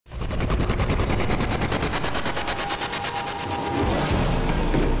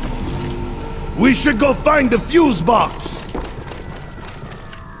We should go find the fuse box.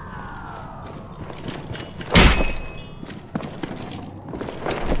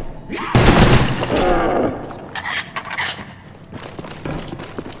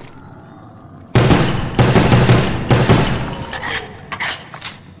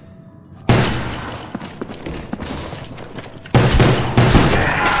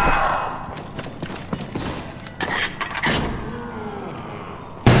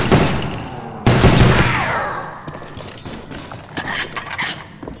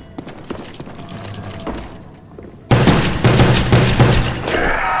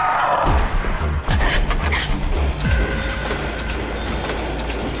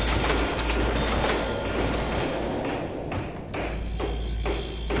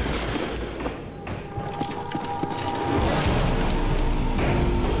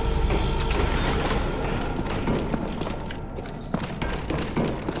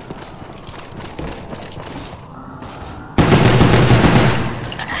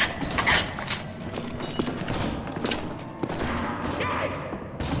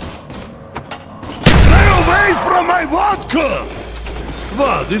 My vodka!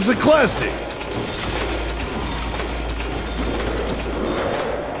 Wow, this is a classic.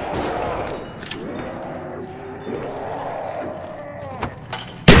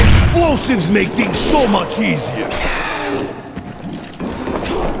 Explosives make things so much easier.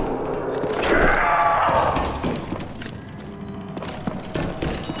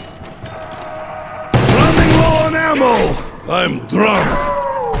 Running low on ammo. I'm drunk.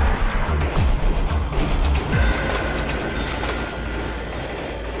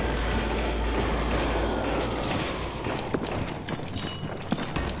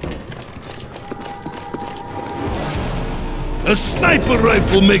 A sniper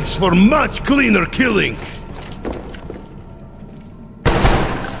rifle makes for much cleaner killing.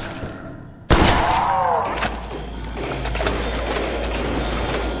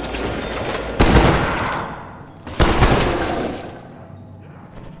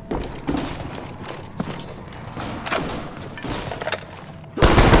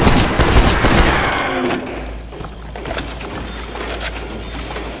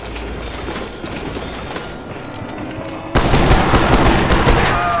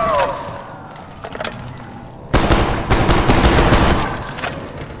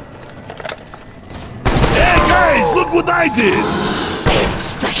 Look what I did!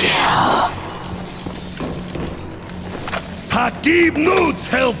 Insta-kill! Hakim Newts,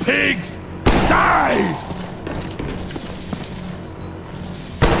 hell pigs! Die!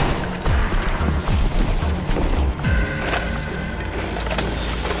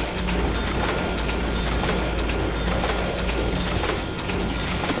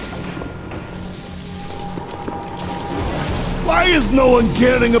 Why is no one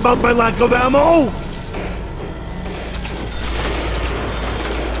caring about my lack of ammo?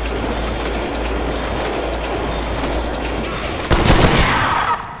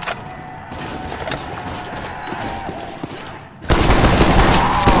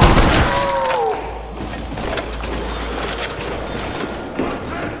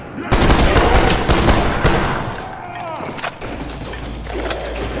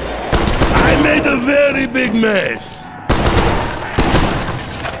 Made a very big mess.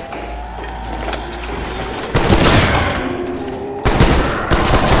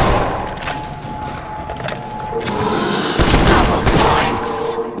 Double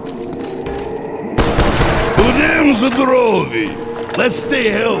points. Budem zdrovi. Let's stay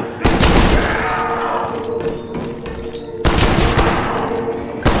healthy.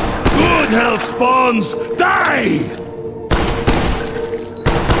 Good health spawns. Die!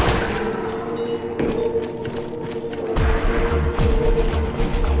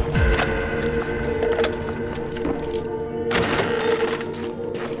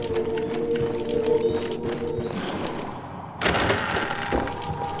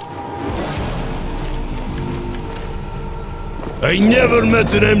 I never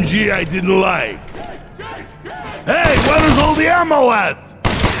met an MG I didn't like. Hey, where's all the ammo at?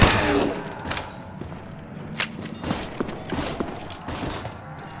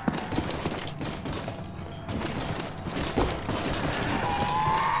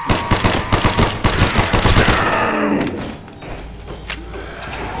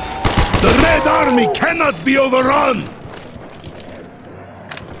 The Red Army cannot be overrun!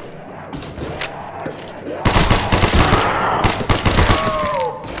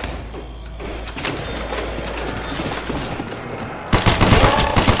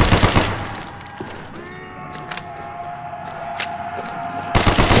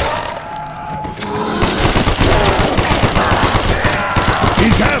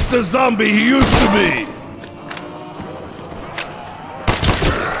 He's half the zombie he used to be.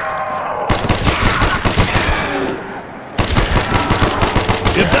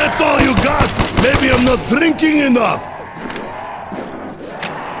 If that's all you got, maybe I'm not drinking enough.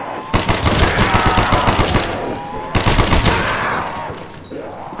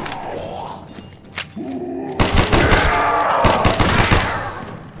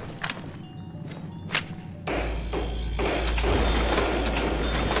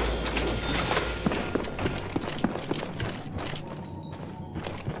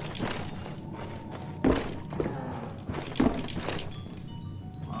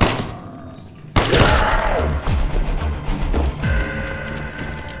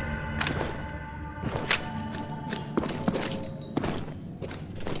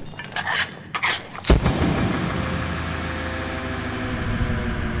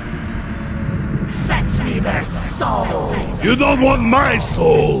 Their soul. You don't want my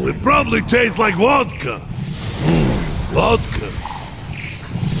soul. It probably tastes like vodka. Vodka.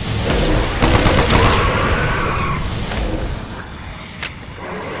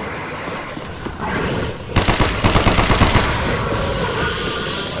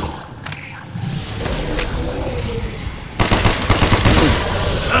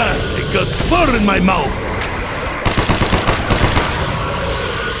 It got fur in my mouth.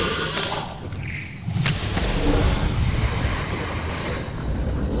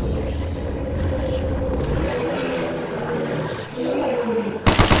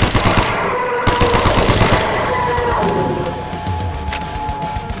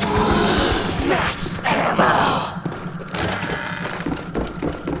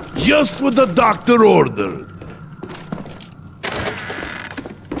 Just what the doctor ordered.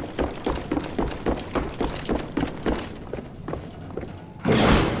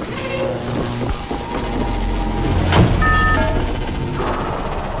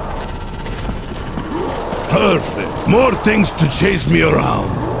 Perfect. More things to chase me around.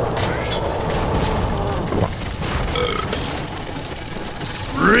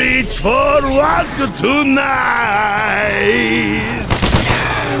 Reach for vodka tonight.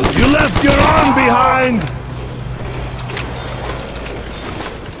 You left your arm behind!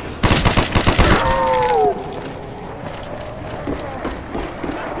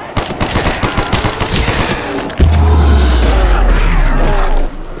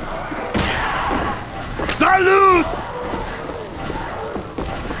 Salute!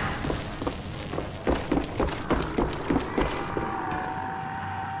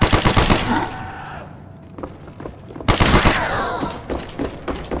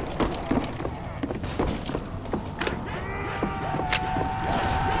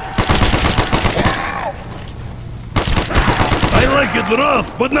 I like it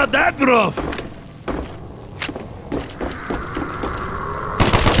rough, but not that rough.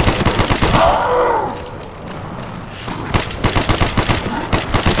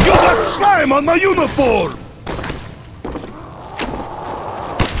 You got slime on my uniform!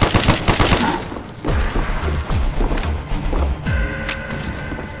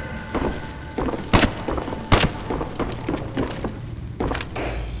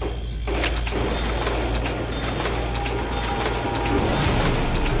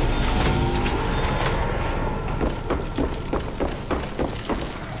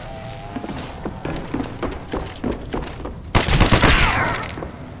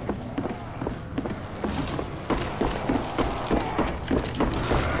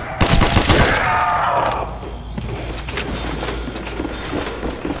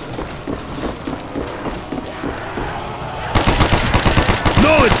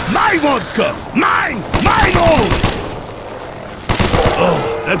 No, it's my vodka! Mine! Mine all!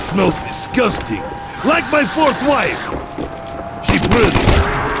 Oh, that smells disgusting. Like my fourth wife. She pretty.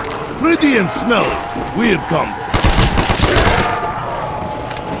 Pretty and smelly. Weird combo.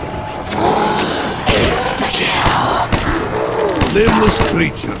 Liveless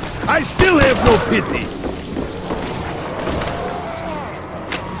creature. I still have no pity.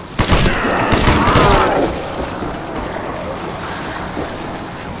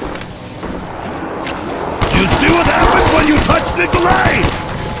 You see what happens when you touch Nikolai?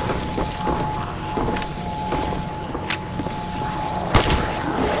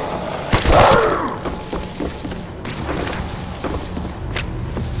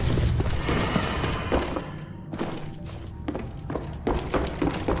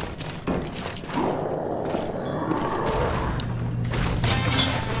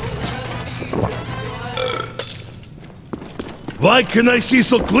 Why can I see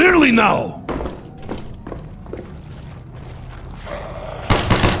so clearly now?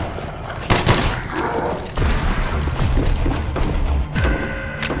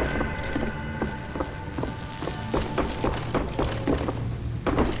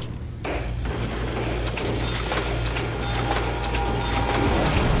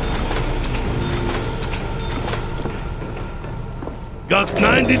 Got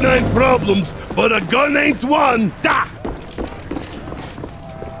 99 problems, but a gun ain't one. Da!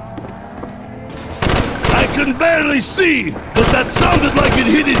 I can barely see, but that sounded like it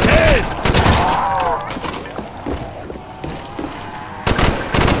hit his head.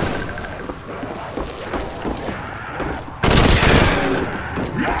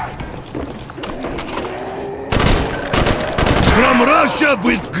 From Russia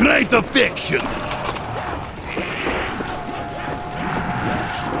with great affection.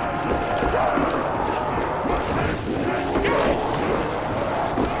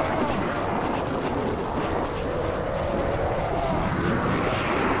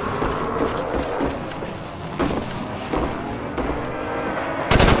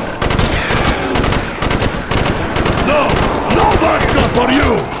 No vodka for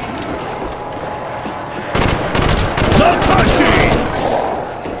you! Takashi!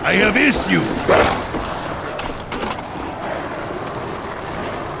 I have issue!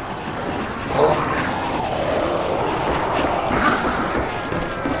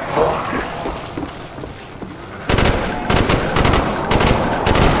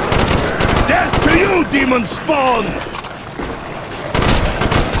 Death to you, demon spawn!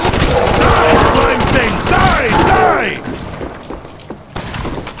 Die, slime thing! Die! Die!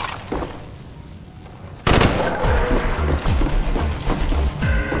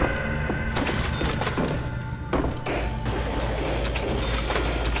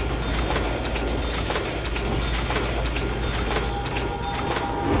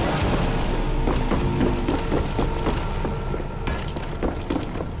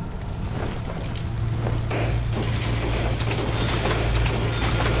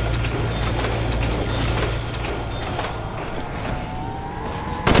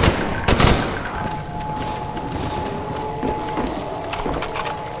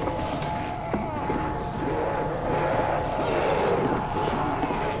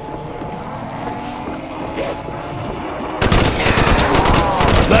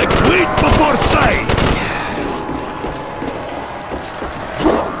 Like wheat before sight!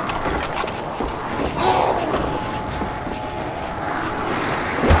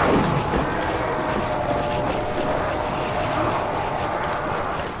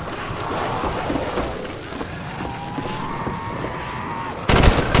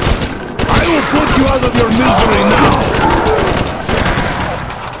 I will put you out of your misery now!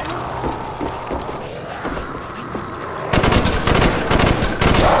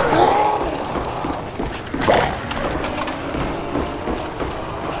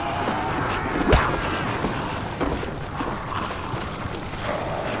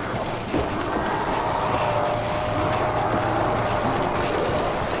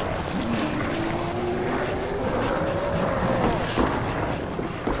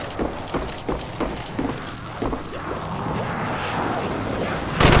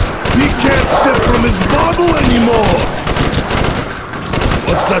 Sip from his bottle anymore!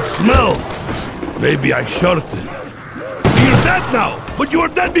 What's that smell? Maybe I shorted. You're dead now, but you were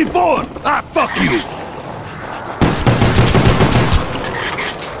dead before! Ah, fuck you!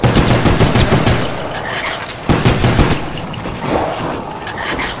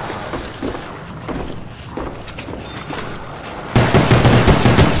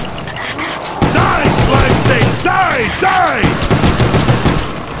 Die, slime thing! Die! Die!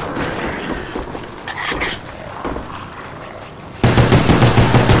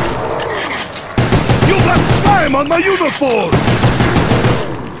 Slime on my uniform!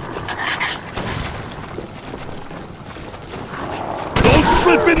 Don't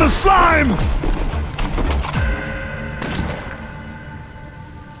slip in the slime!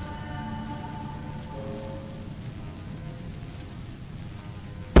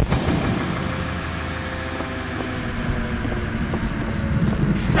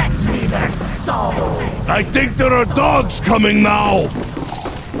 Fetch me their souls! I think there are dogs coming now!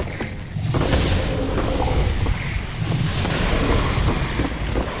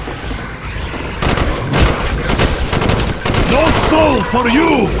 No soul for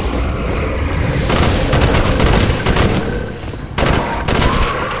you!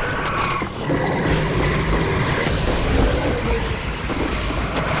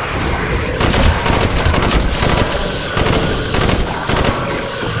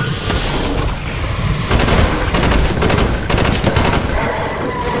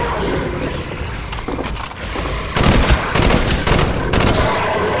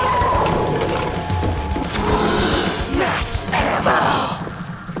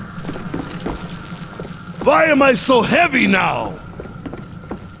 Why am I so heavy now?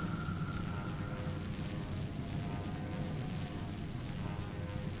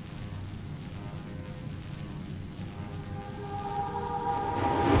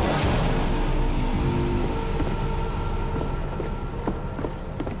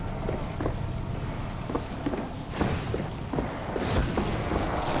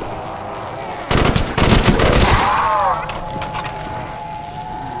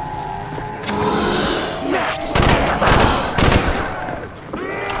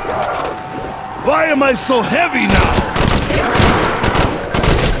 am I so heavy now?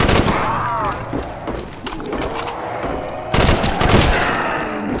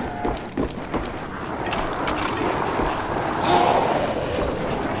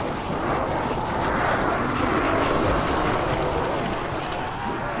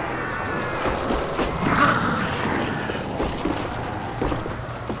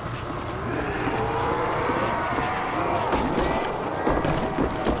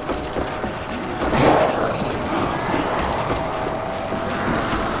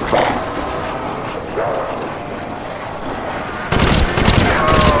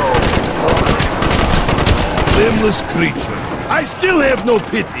 Limbless creature. I still have no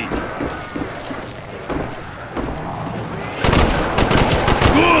pity.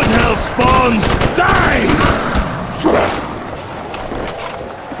 Good health spawns. Die!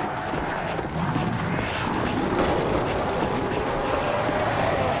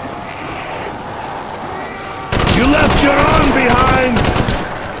 You left your arm behind.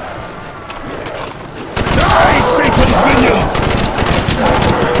 Die, Satan's minions!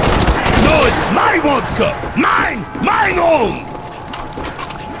 No, it's my vodka! Mine! Mine own!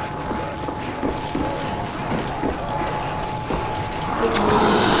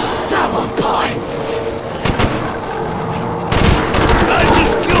 Double points! I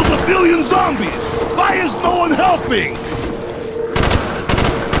just killed a billion zombies! Why is no one helping?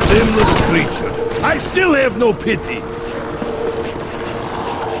 Limbless creature. I still have no pity.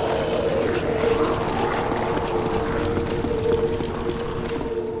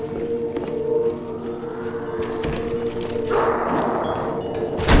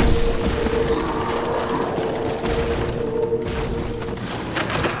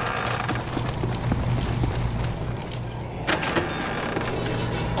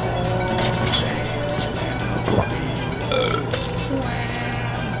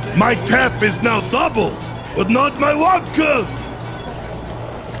 My tap is now double, but not my vodka!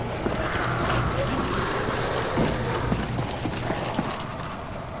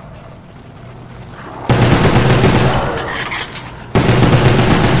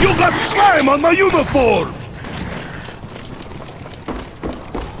 You got slime on my uniform!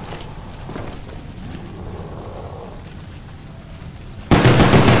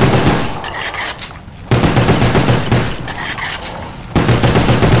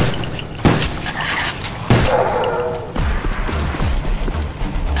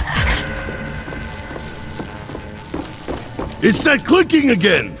 It's that clicking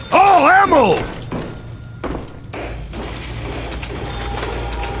again! Oh, ammo!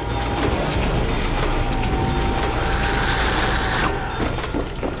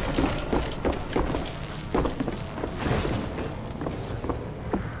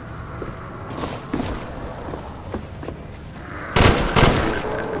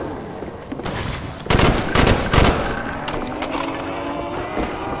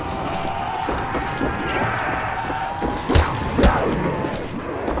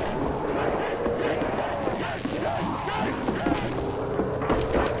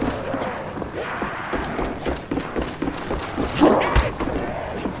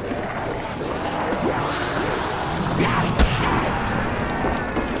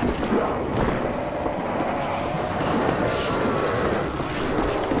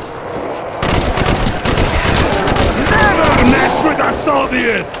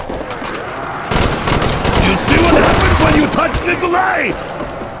 Soviet! You see what happens when you touch Nikolai?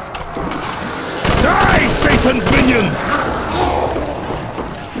 Die, Satan's minions!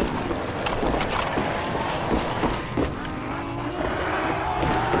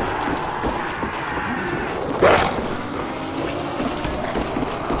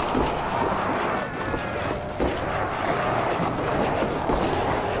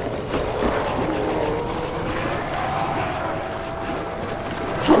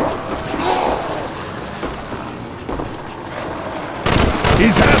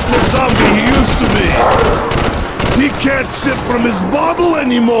 He's half the zombie he used to be. He can't sip from his bottle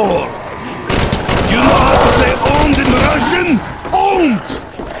anymore. You know how to say owned in Russian? Owned!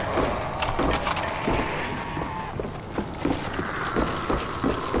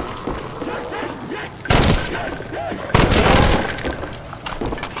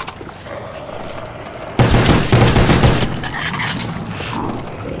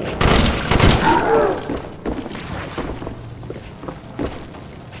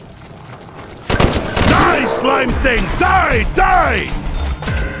 Slime thing! Die! Die!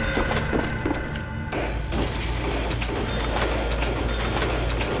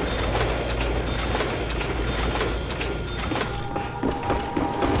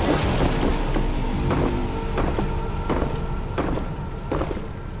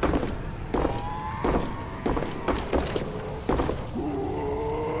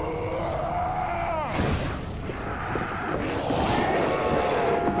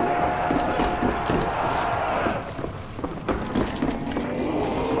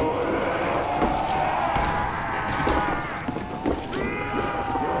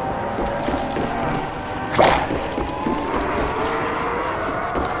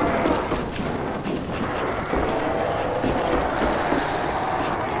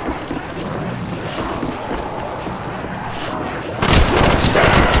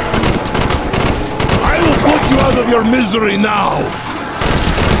 Out of your misery now!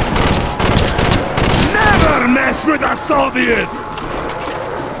 Never mess with a Soviet!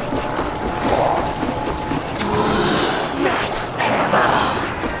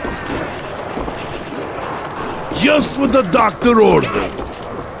 Just what the doctor ordered.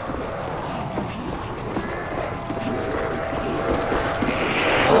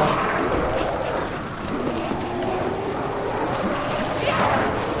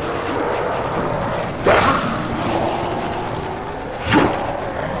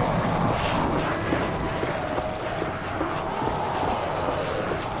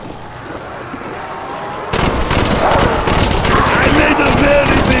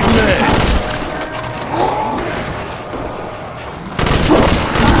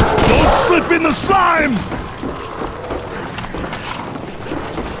 In the slime!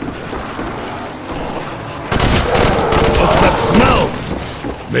 What's that smell?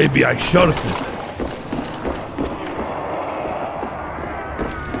 Maybe I shot it.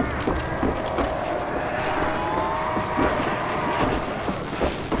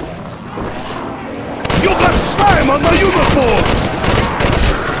 You got slime on my uniform!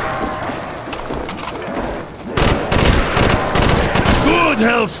 Good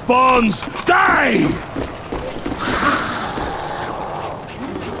hell spawns! Die!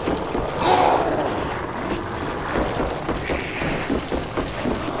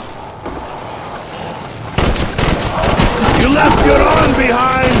 You left your arm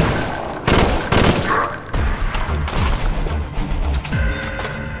behind!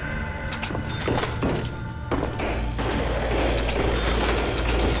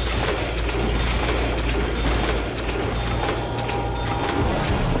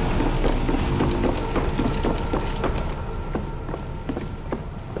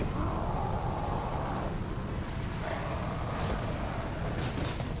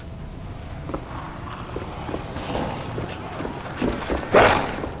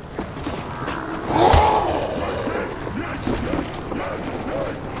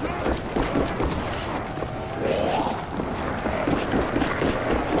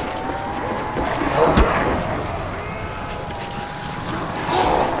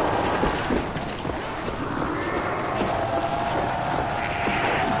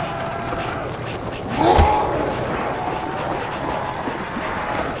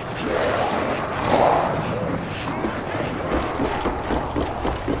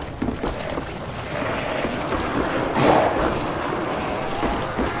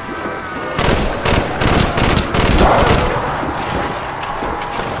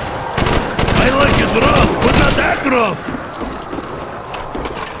 Rough.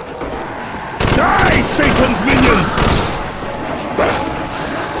 Die, Satan's minions!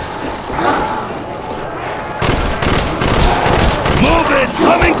 Move it!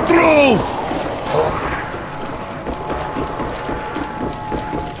 Coming through!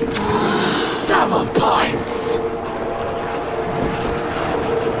 Double points!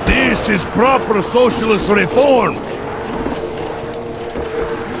 This is proper socialist reform!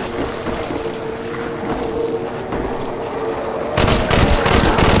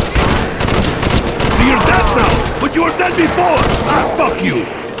 But you were dead before! Ah, fuck you!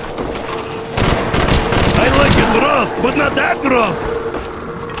 I like it rough, but not that rough!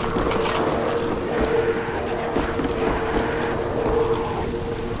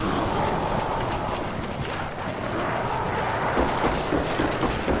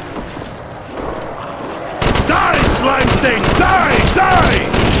 Die, slime thing! Die! Die!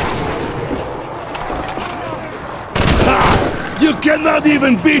 Ha! You cannot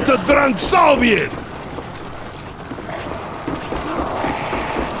even beat a drunk Soviet!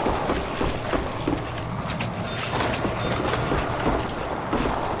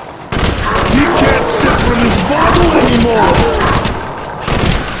 Bottle anymore!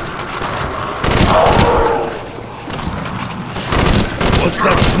 What's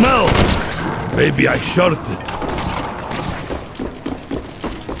that smell? Maybe I shot it.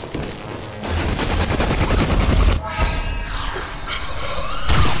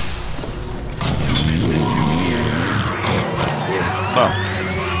 Fuck.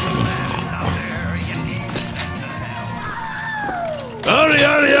 Hurry,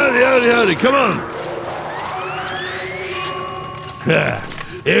 hurry, hurry, hurry, hurry, come on!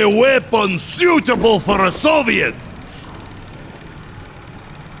 A weapon suitable for a Soviet!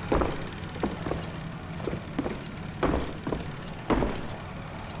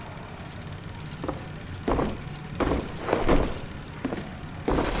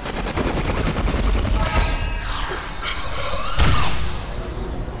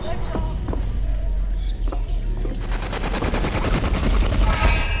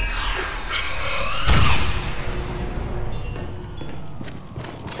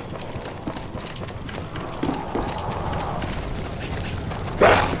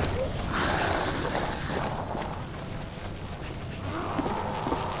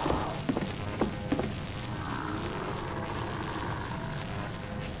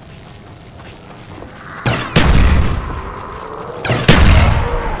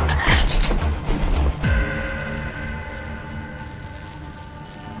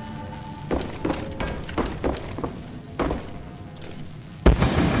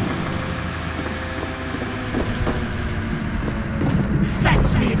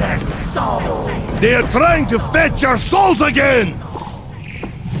 They are trying to fetch our souls again!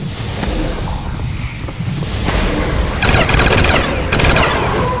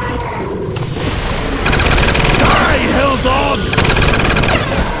 Die, hell dog!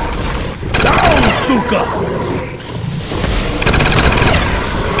 Down, suka!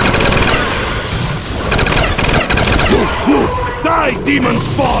 Die, demon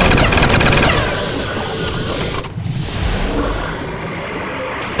spawn!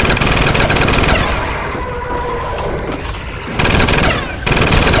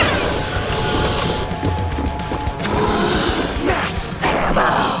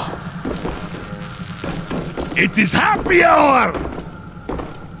 It is happy hour!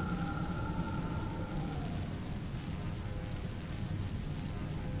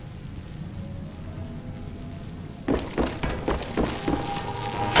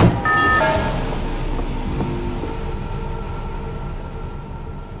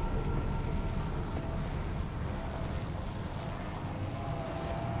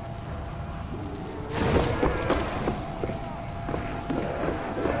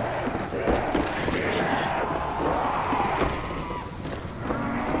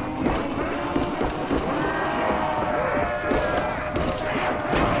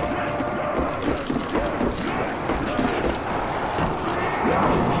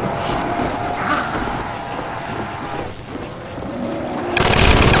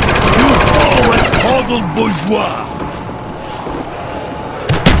 Bourgeois!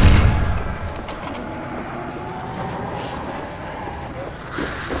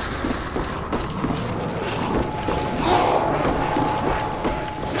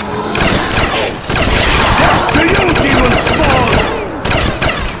 Death to you, demon spawn!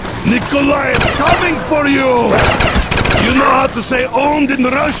 Nikolai is coming for you! You know how to say owned in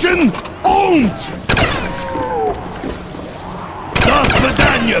Russian? Owned! До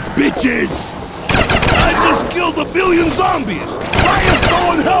свидания, bitches! I just killed 1 billion zombies! Why is no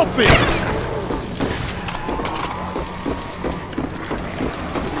one helping?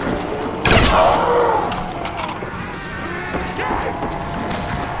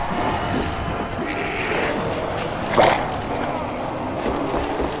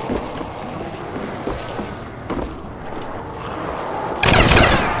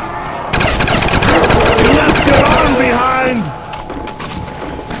 You left your arm behind!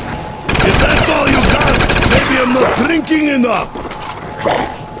 If that's all you got, maybe I'm not drinking enough!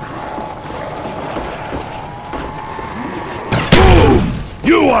 Boom!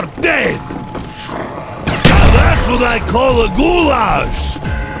 You are dead! Now that's what I call a goulash!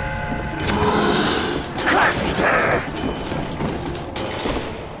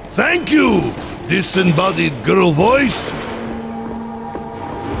 Thank you, disembodied girl voice!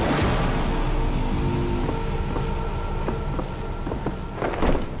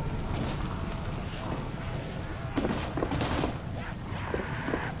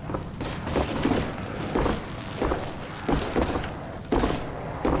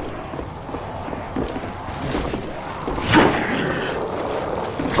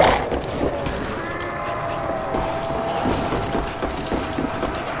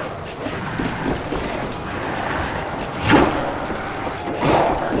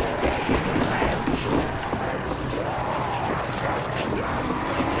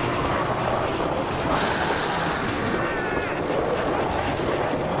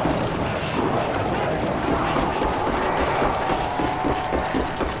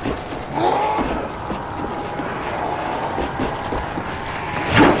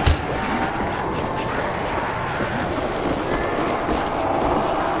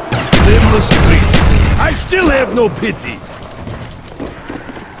 I still have no pity.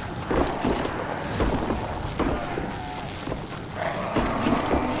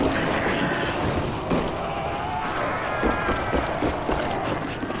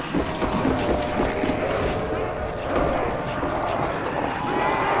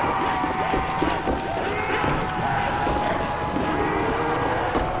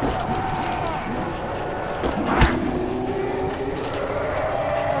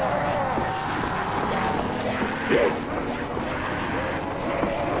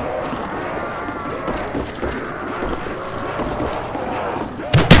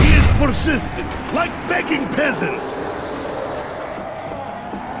 He is persistent, like begging peasant.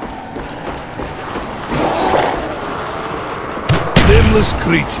 Nameless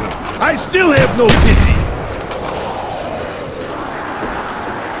creature. I still have no pity.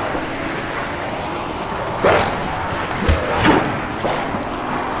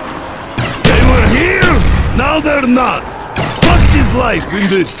 They were here, now they're not. Such is life in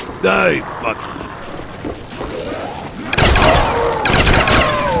this. Die, fuck.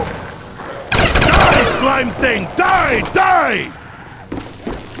 Die, slime thing! Die! Die!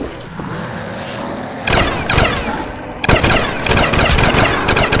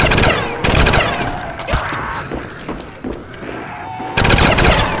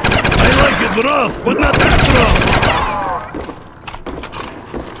 Rough, but not that rough!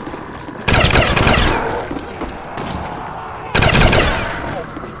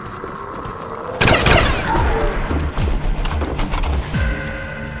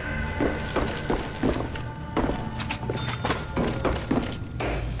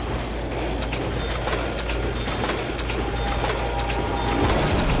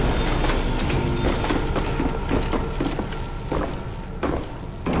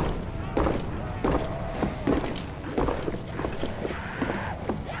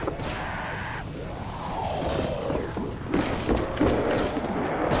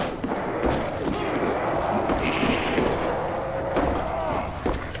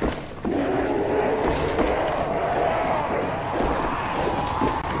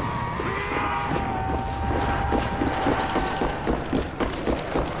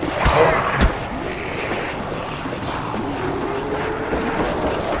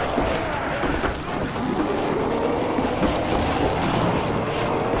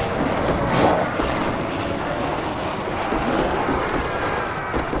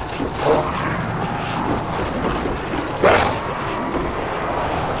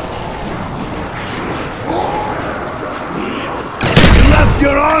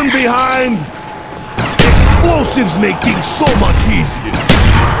 Your arm behind! Explosives make things so much easier.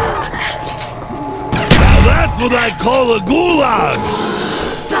 Now that's what I call a gulag!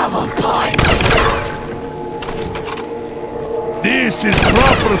 Double points! This is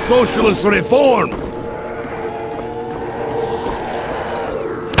proper socialist reform!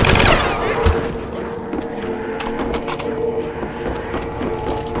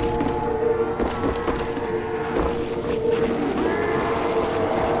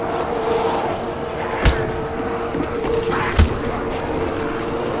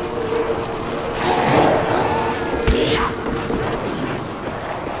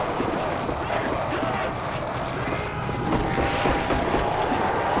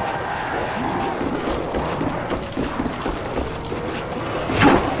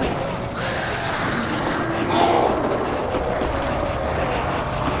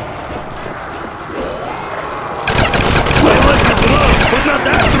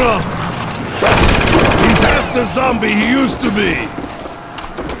 He's half the zombie he used to be!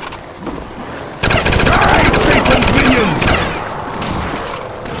 Die, Satan's minions!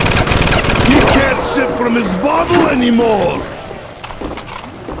 He can't sip from his bottle anymore!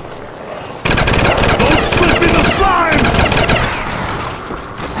 Don't slip in the slime!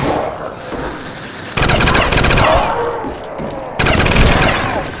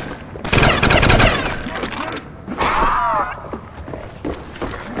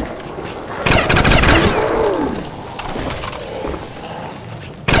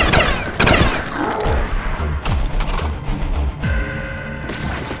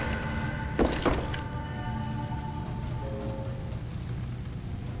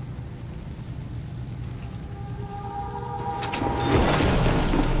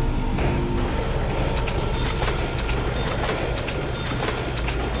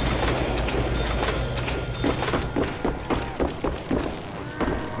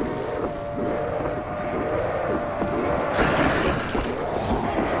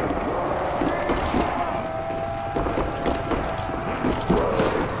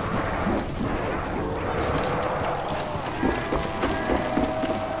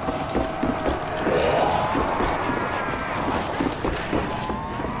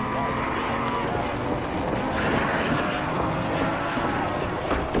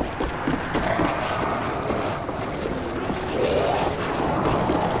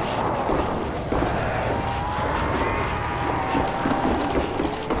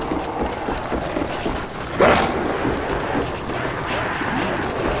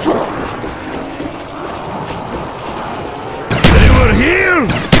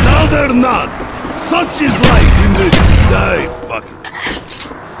 They're not. Such is life in the... fuck it.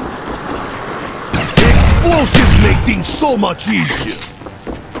 Explosives make things so much easier.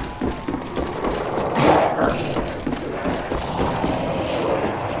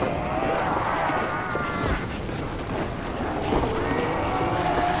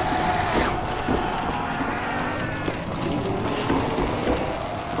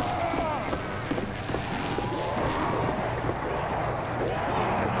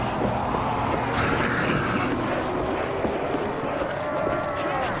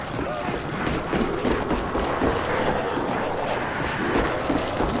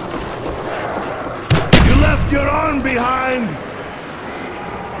 Your arm behind!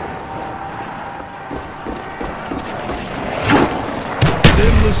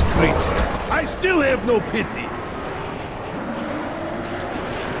 Nameless creature. I still have no pity.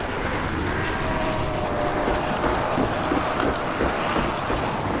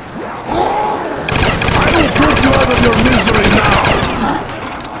 I will put you out of your misery now!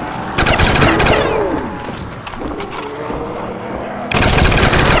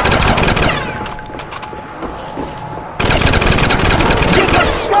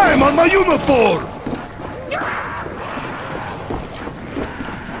 On my uniform!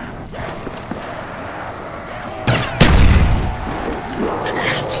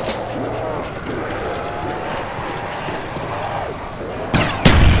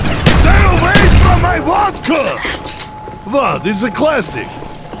 Stay away from my vodka! That is a classic.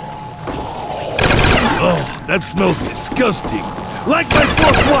 Oh, that smells disgusting. Like my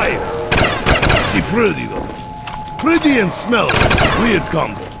fourth wife. She pretty though. Pretty and smelly. Weird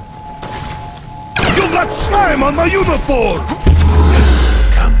combo. You got slime on my uniform!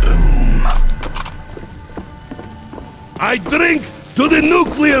 Kaboom. I drink to the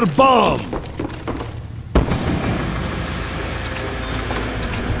nuclear bomb!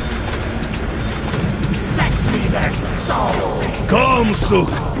 Fetch me their soul. Come, Sook.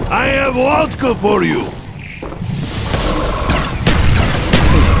 I have vodka for you.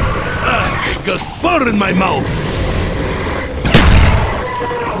 Got fur in my mouth.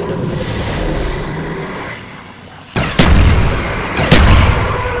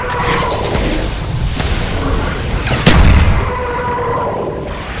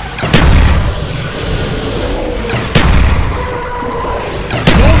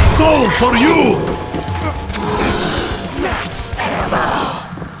 For you! Max ammo.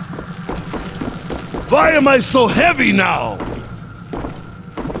 Why am I so heavy now?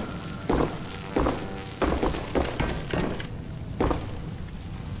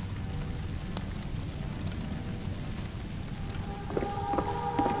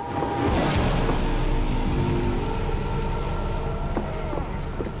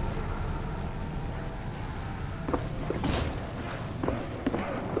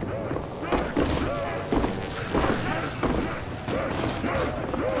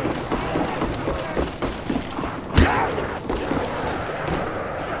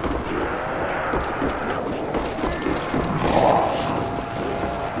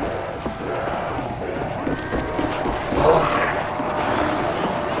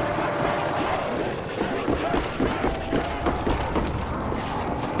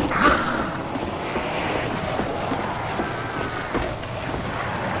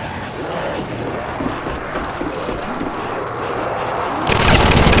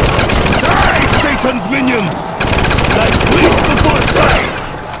 Satan's minions! Like bleak before sight!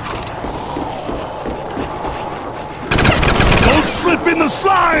 Don't slip in the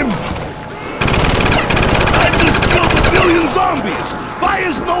slime! I just killed a billion zombies! Why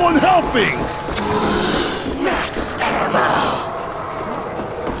is no one helping? Max ammo.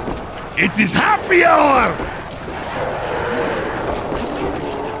 It is happy hour!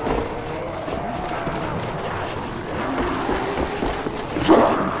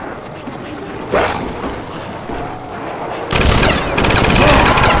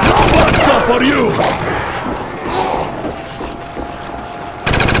 For you!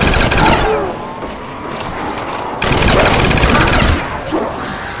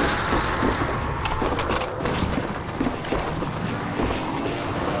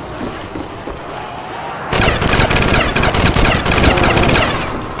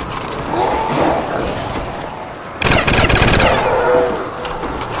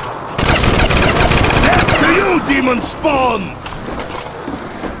 Death to you, demon spawn!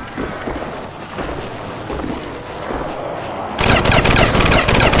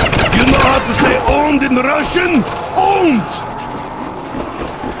 To say owned in Russian? Owned!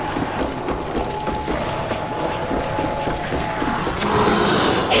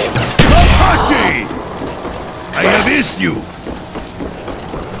 Apache! I have issue!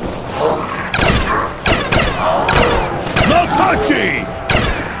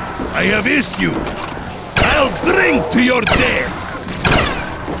 have issues. I'll drink to your death.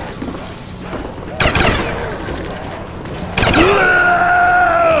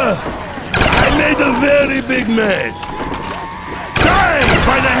 I made a very big mess. Die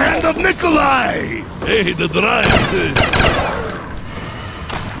by the hand of Nikolai! Hey, the drive.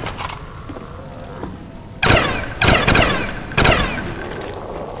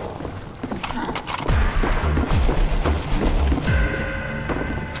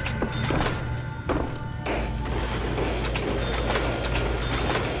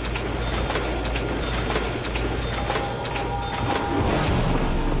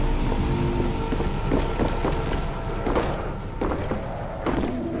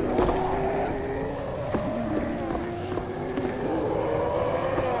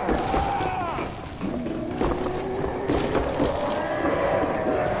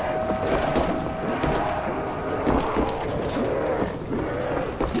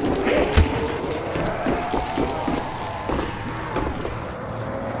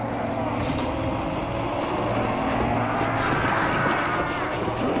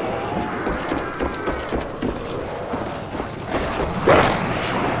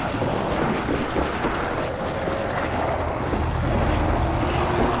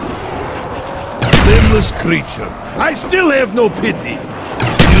 Creature. I still have no pity.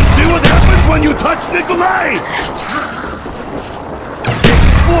 You see what happens when you touch Nikolai?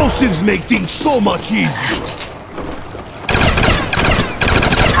 Explosives make things so much easier.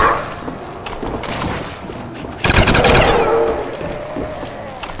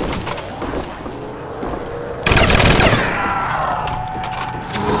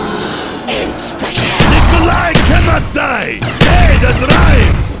 Nikolai cannot die! Hey, that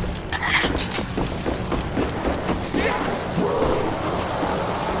rhymes!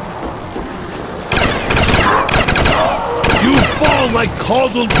 Like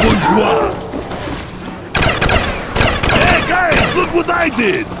coddled bourgeois. Hey guys, look what I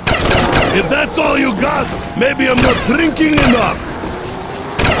did! If that's all you got, maybe I'm not drinking enough.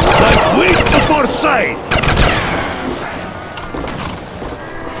 Like wheat before sight.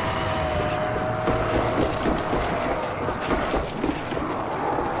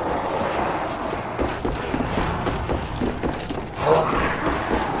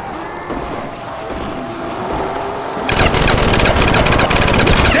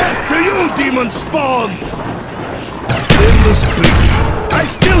 Demon spawn! Endless creature. I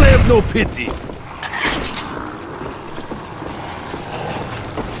still have no pity.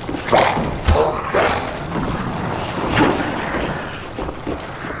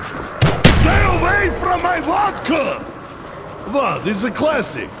 Stay away from my vodka! Wow, this is a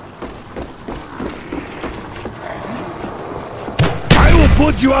classic. I will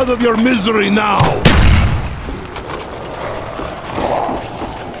put you out of your misery now.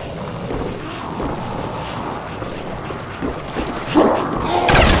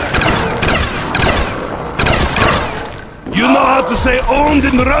 You know how to say owned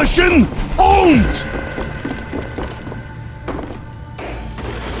in Russian? Owned!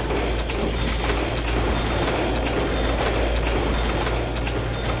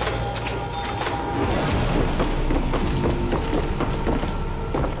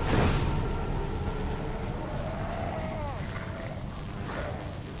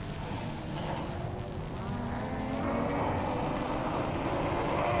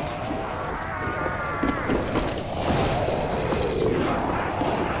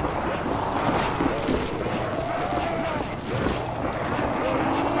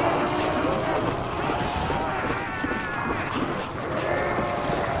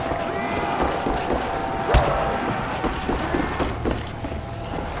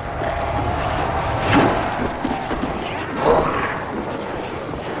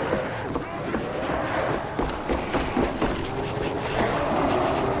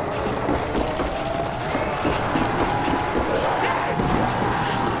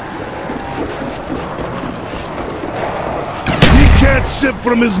 Can't sip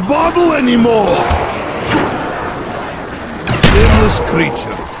from his bottle anymore! Endless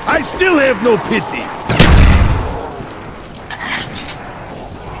creature. I still have no pity.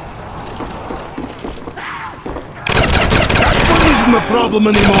 That one isn't the problem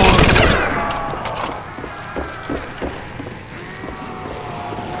anymore.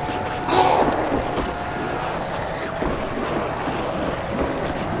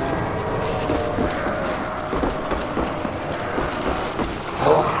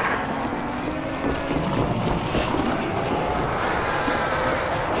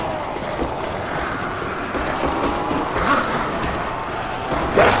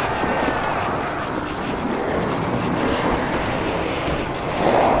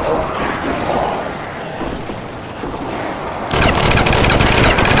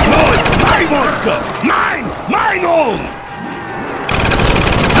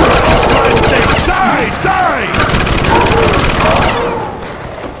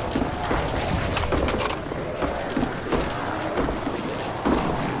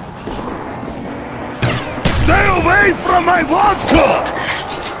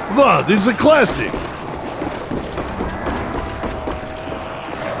 But it's a classic.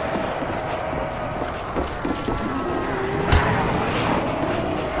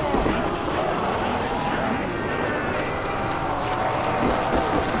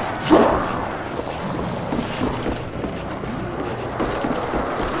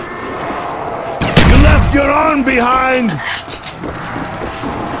 Your arm behind!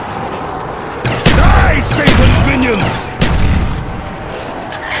 Die, Satan's minions!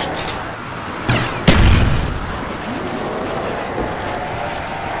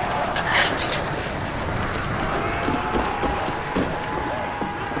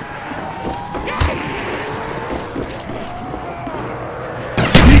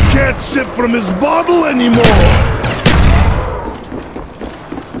 He can't sip from his bottle anymore!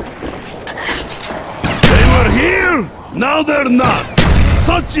 Here, now they're not.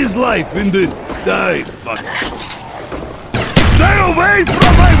 Such is life in the... fuck. Stay away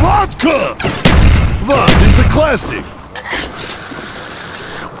from my vodka! But it's a classic.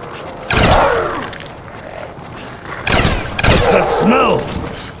 What's that smell?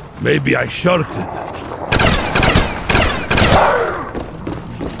 Maybe I sharted.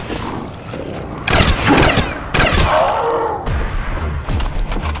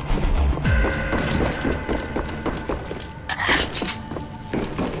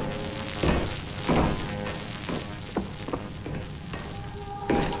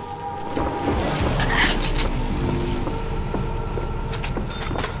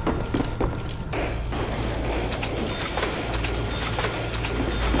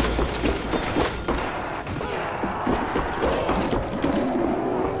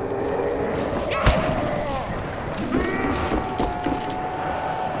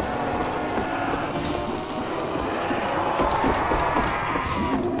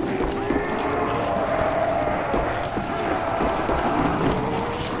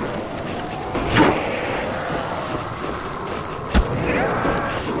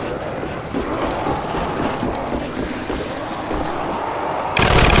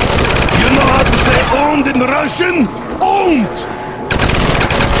 Owned in Russian? Owned!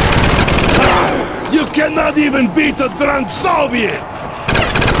 You cannot even beat a drunk Soviet!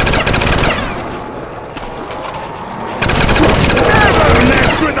 Never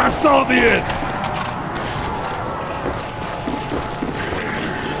mess with a Soviet!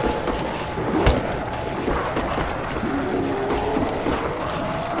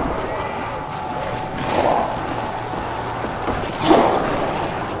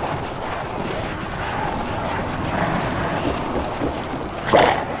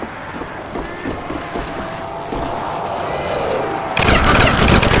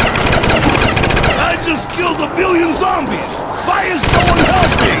 Killed a billion zombies! Why is no one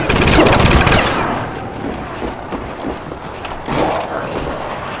helping?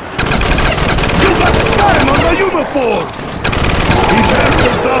 You got slime on the uniform! He's half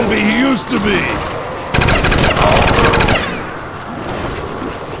the zombie he used to be!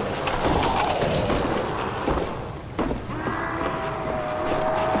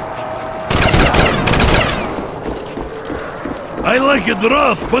 I like it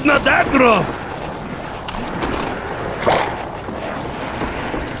rough, but not that rough!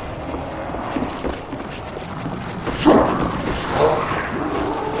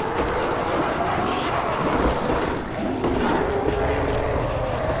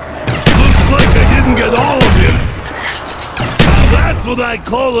 Get all of him! Now that's what I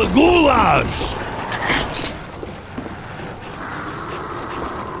call a goulash!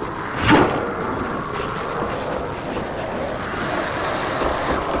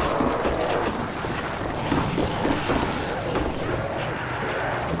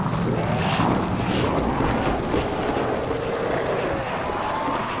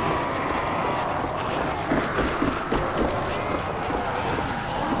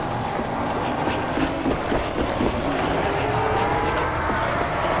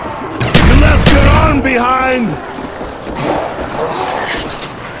 Behind!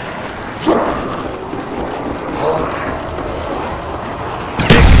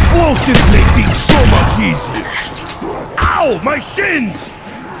 Explosives make things so much easier! Ow! My shins!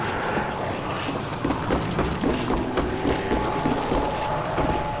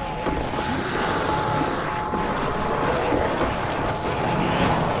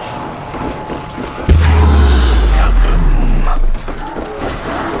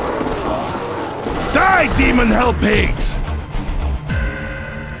 Demon hell pigs!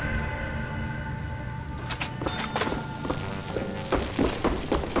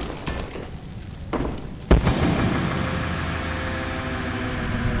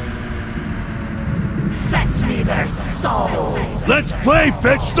 Fetch me their souls! Let's Play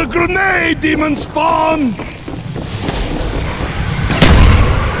fetch the grenade, demon spawn!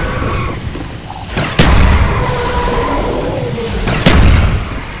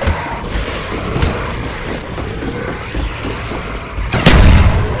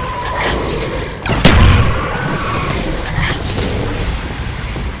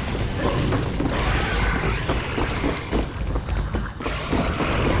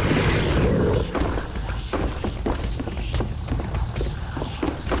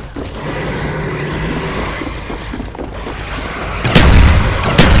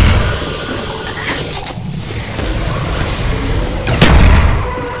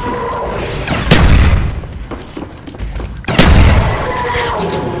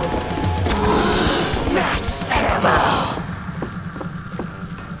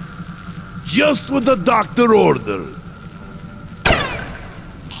 Just what the doctor ordered.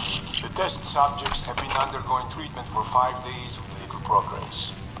 The test subjects have been undergoing treatment for 5 days with little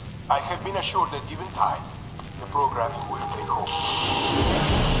progress. I have been assured that given time, the programming will take hold.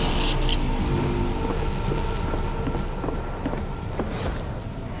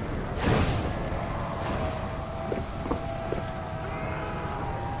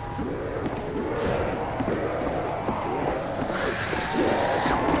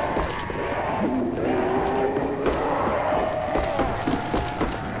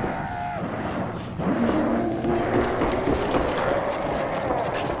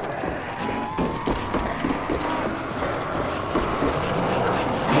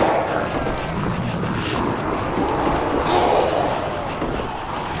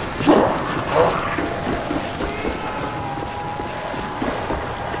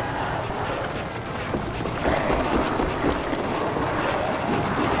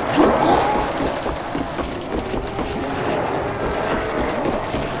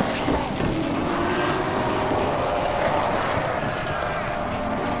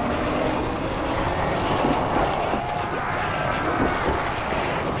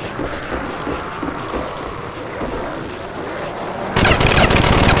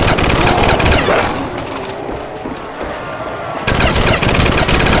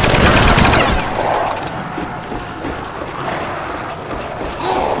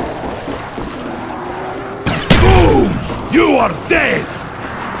 You are dead!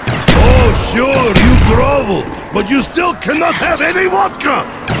 Oh, sure, you grovel, but you still cannot have any vodka!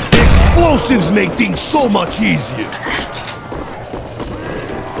 Explosives make things so much easier.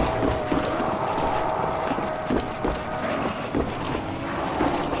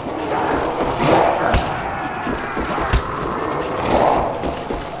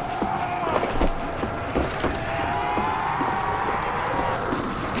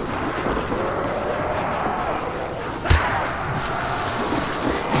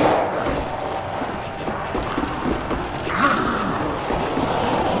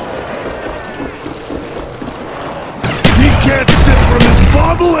 Can't sip from his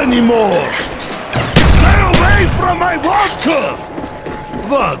bottle anymore! Stay away from my vodka!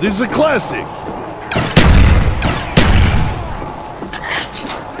 That is a classic.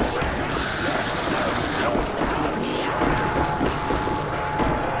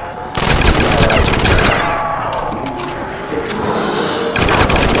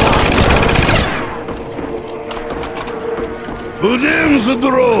 Budem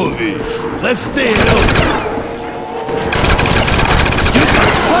zdrovi. Let's stay healthy.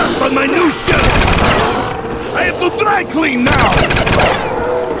 On my new shirt! I have to dry clean now!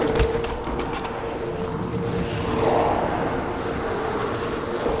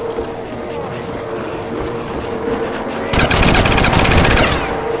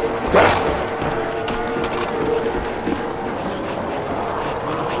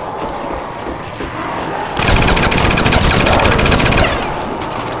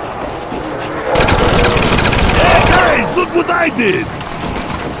 Hey guys, look what I did!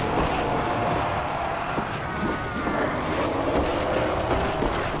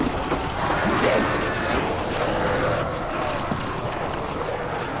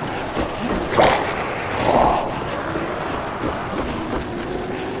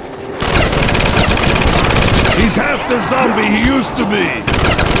 He's half the zombie he used to be.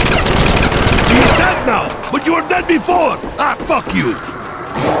 He's dead now, but you were dead before. Ah, fuck you.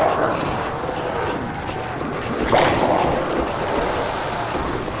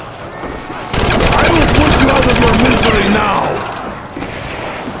 I will put you out of your misery now.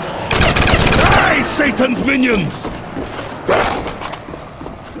 Die, Satan's minions.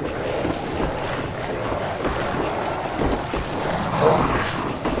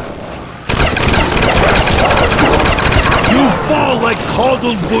 Like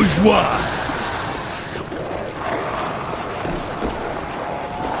coddled bourgeois.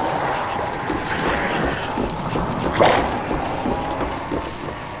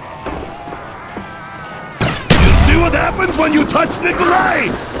 happens when you touch Nikolai?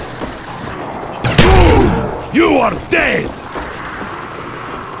 Boom! You are dead!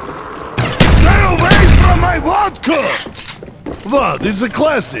 Stay away from my vodka! What is a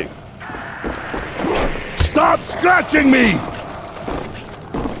classic? Stop scratching me!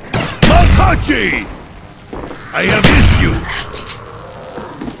 No touchy! I have issues!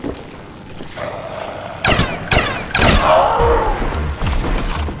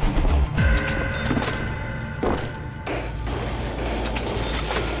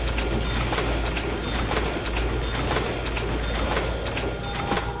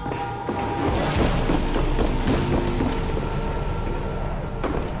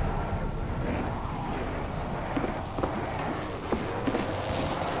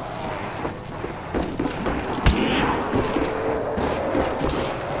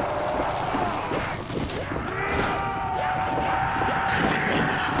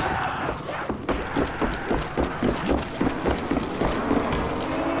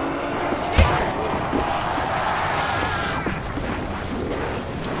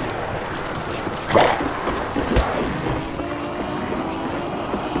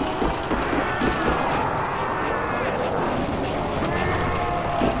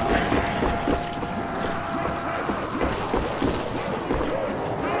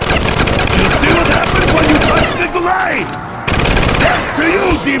 Death to you,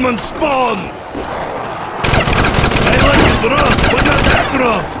 demon spawn! I like it rough, but not that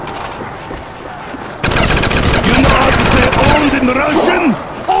rough! You know how to say owned in Russian?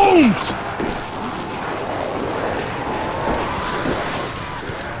 Owned!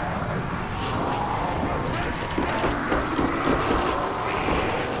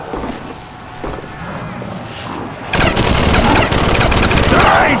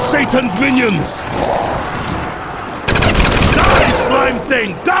 Die, Satan's minions! Slime thing!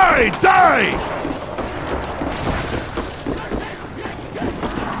 Die! Die!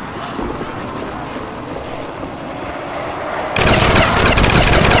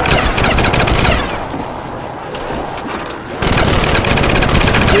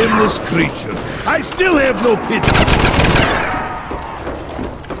 Nameless creature. I still have no pity.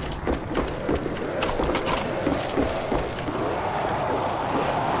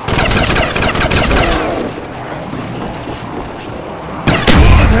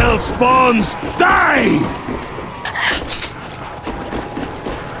 Spawns, die!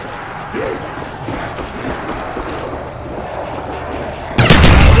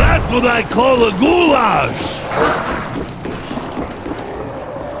 Now that's what I call a goulash!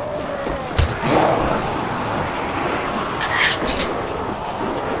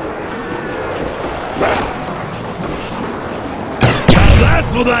 Now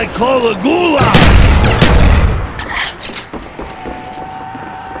that's what I call a goulash!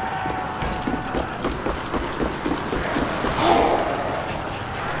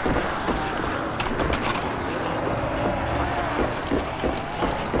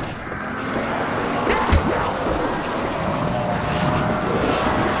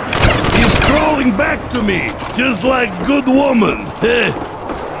 Back to me, just like good woman.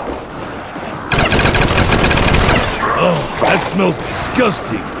 Oh, that smells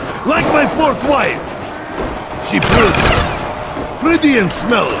disgusting. Like my fourth wife. She pretty and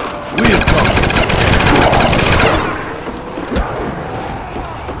smelly. Weird combo.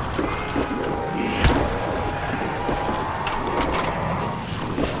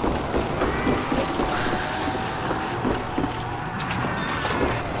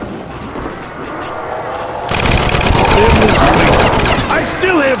 I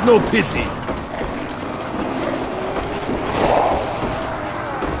still have no pity.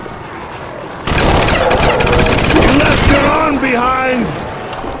 You left your arm behind.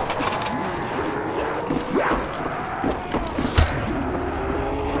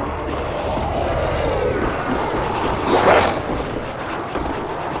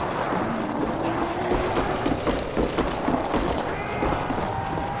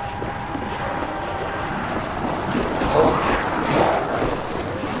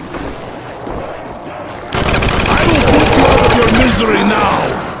 Now.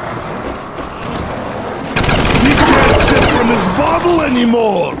 He can't sip from his bottle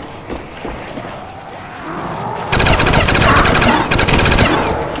anymore.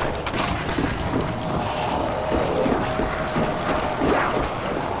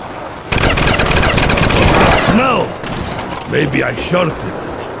 What's that smell? Maybe I shorted.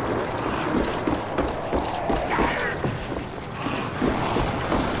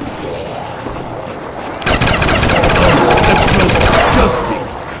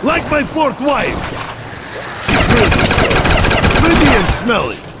 Like my fourth wife. She's pretty and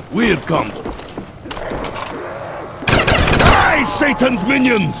smelly. Weird combo. Die, Satan's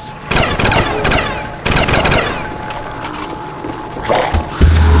minions!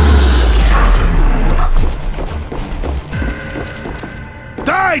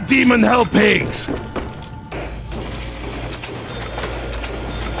 Die, demon hell pigs!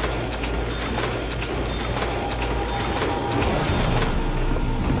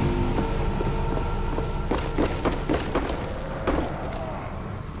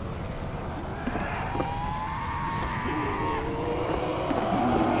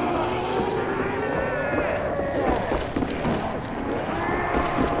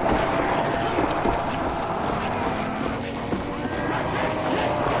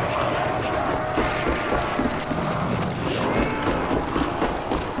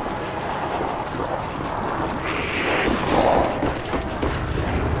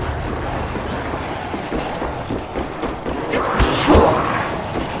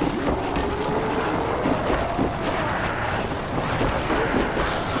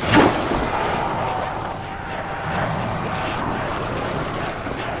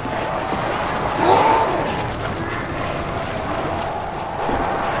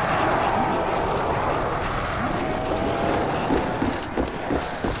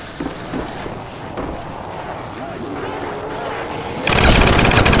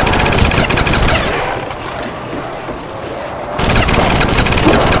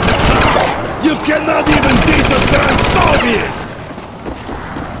 You cannot even beat the Grand Soviet!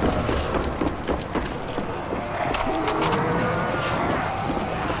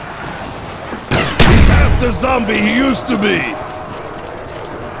 He's half the zombie he used to be!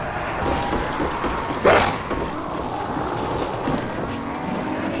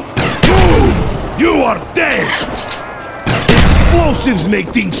 Boom! You are dead! Explosives make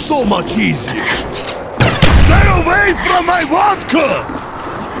things so much easier! Stay away from my vodka!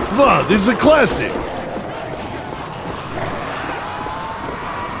 Wow, this is a classic.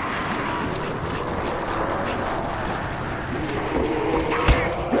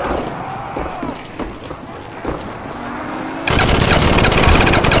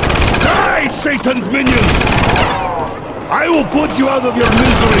 Die, Satan's minions! I will put you out of your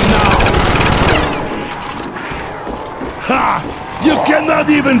misery now. Ha! You cannot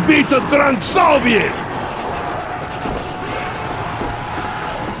even beat the drunk Soviet!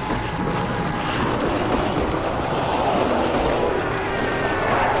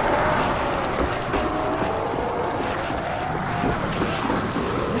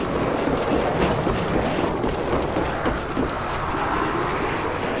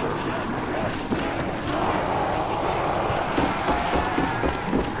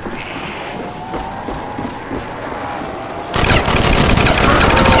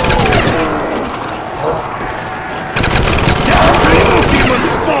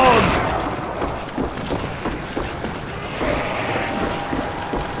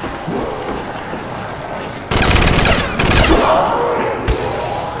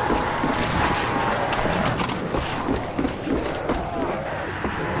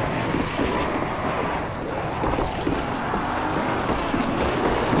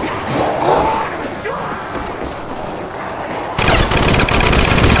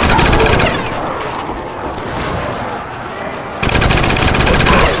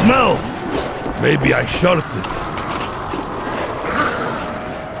 Smell! Maybe I shorted.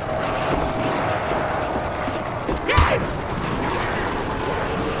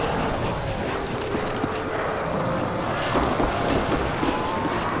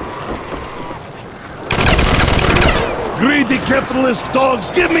 Greedy capitalist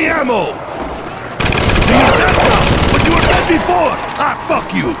dogs, give me ammo! You're dead now, but you were dead before! Ah,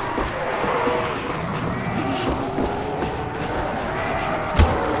 fuck you!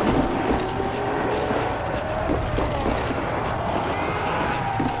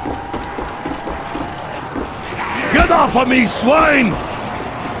 Get off of me, swine!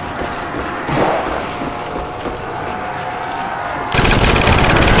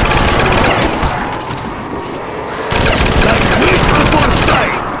 Like quick before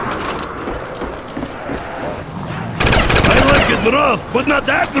sight! I like it rough, but not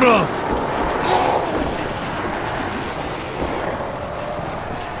that rough!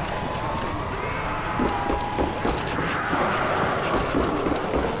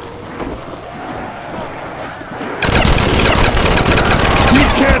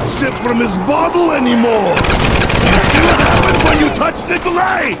 Sip from his bottle anymore! You see what happens when you touch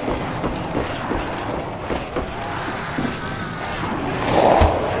Nikolai?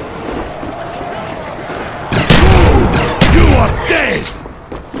 You are dead!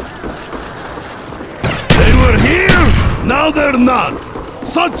 They were here, now they're not.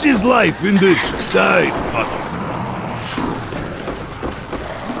 Such is life in this. Die, fuck.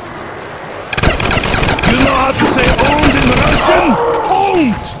 say owned in Russian?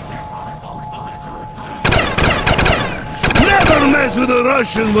 Owned! Never mess with a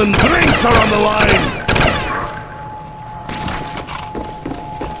Russian when drinks are on the line!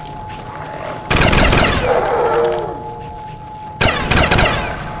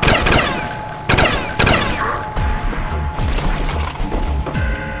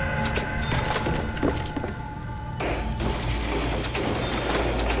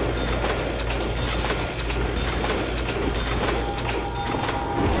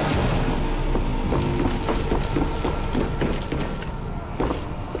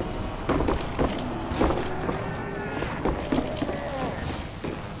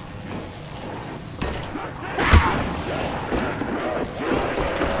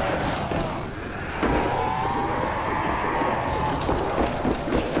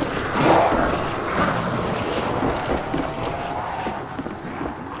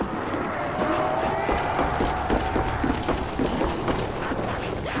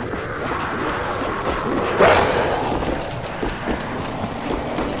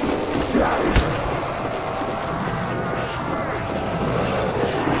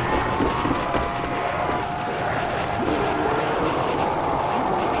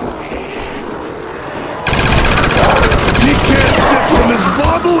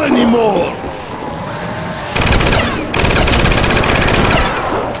 Anymore!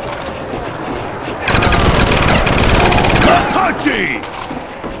 Natachi!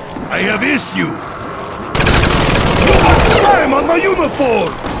 I have issue! You got slime on my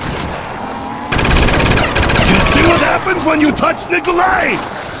uniform! You see what happens when you touch Nikolai?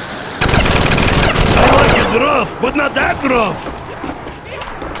 I like it rough, but not that rough!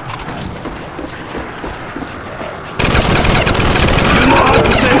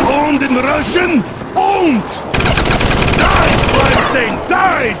 Owned in Russian? Owned! Die, slime thing!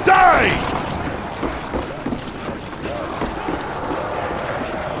 Die! Die!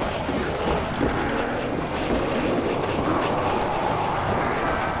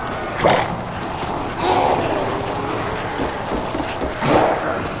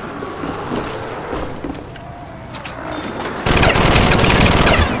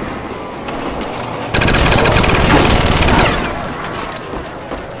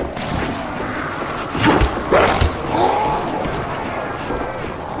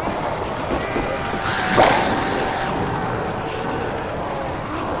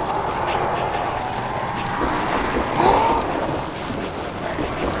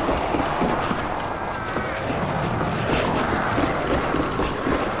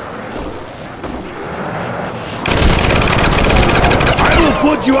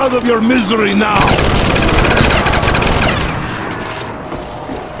 Put you out of your misery now!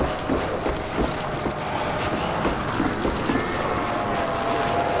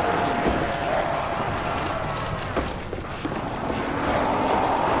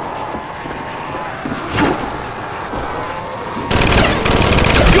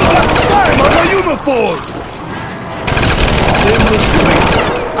 You got slime on my uniform! Shameless creature.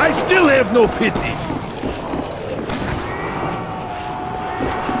 I still have no pity.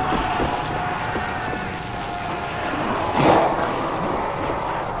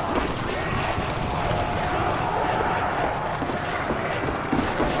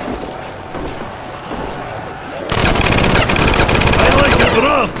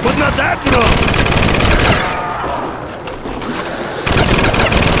 Rough, but not that rough!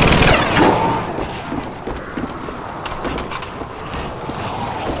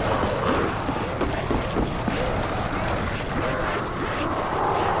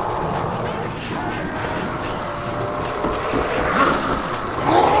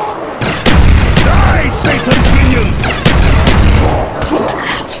 Die, Satan's minions!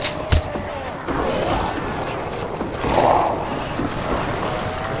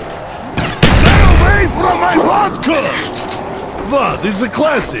 From my vodka! What? This is a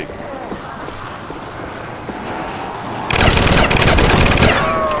classic.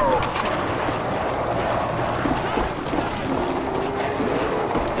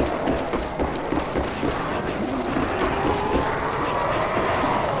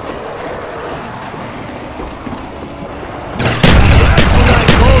 That's what I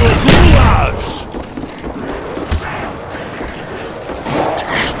call a goulash!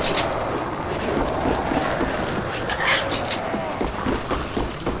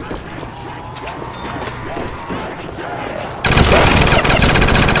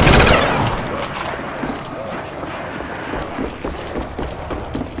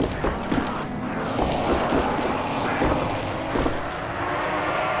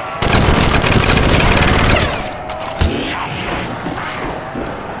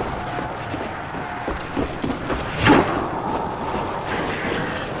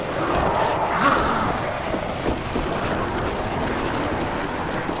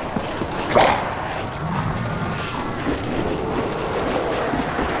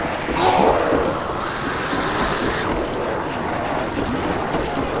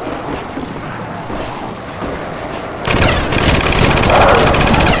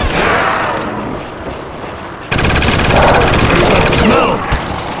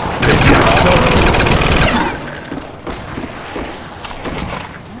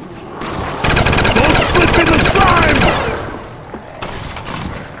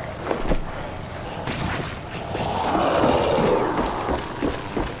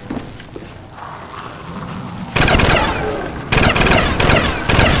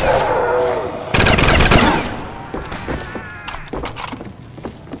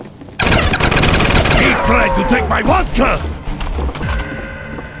 Vodka!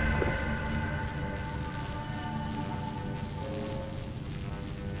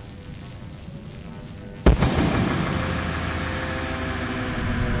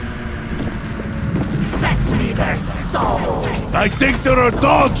 Fetch me their souls! I think there are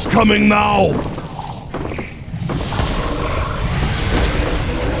dogs coming now!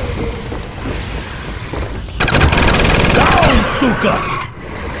 Down, Suka!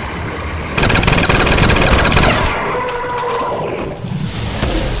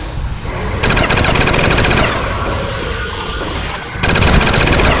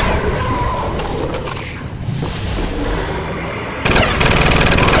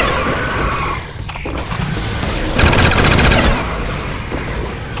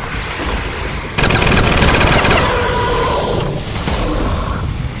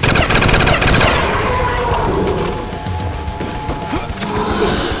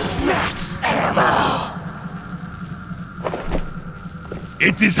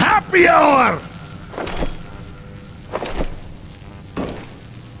 It is happy hour!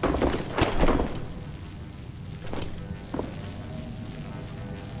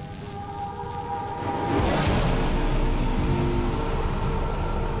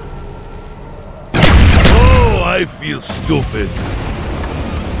 Oh, I feel stupid.